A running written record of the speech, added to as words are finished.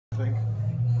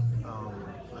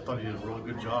thought he did a really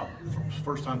good job.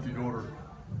 First time through the order,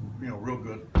 real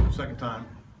good. Second time,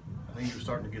 I think he was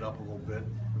starting to get up a little bit.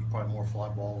 There's probably more fly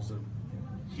balls than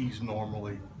he's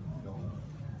normally,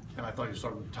 and I thought he was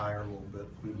starting to tire a little bit.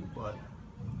 But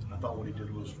I thought what he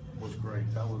did was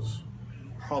great. That was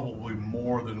probably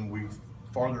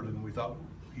farther than we thought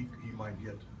he might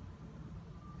get.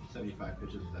 75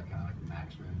 pitches, is that kind of like the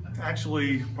max for him?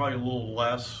 Actually, probably a little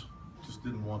less. Just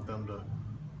didn't want them to,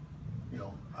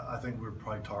 I think we were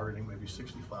probably targeting maybe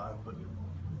 65, but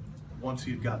once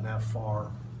he had gotten that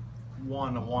far, I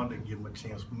wanted to give him a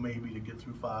chance maybe to get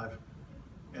through 5,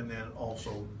 and then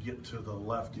also get to the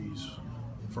lefties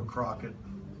for Crockett,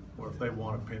 or if they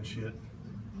want to pinch hit,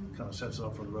 kind of sets it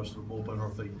up for the rest of the bullpen, or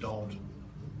if they don't,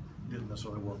 didn't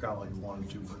necessarily work out like he wanted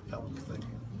to, but that was the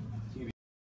thinking.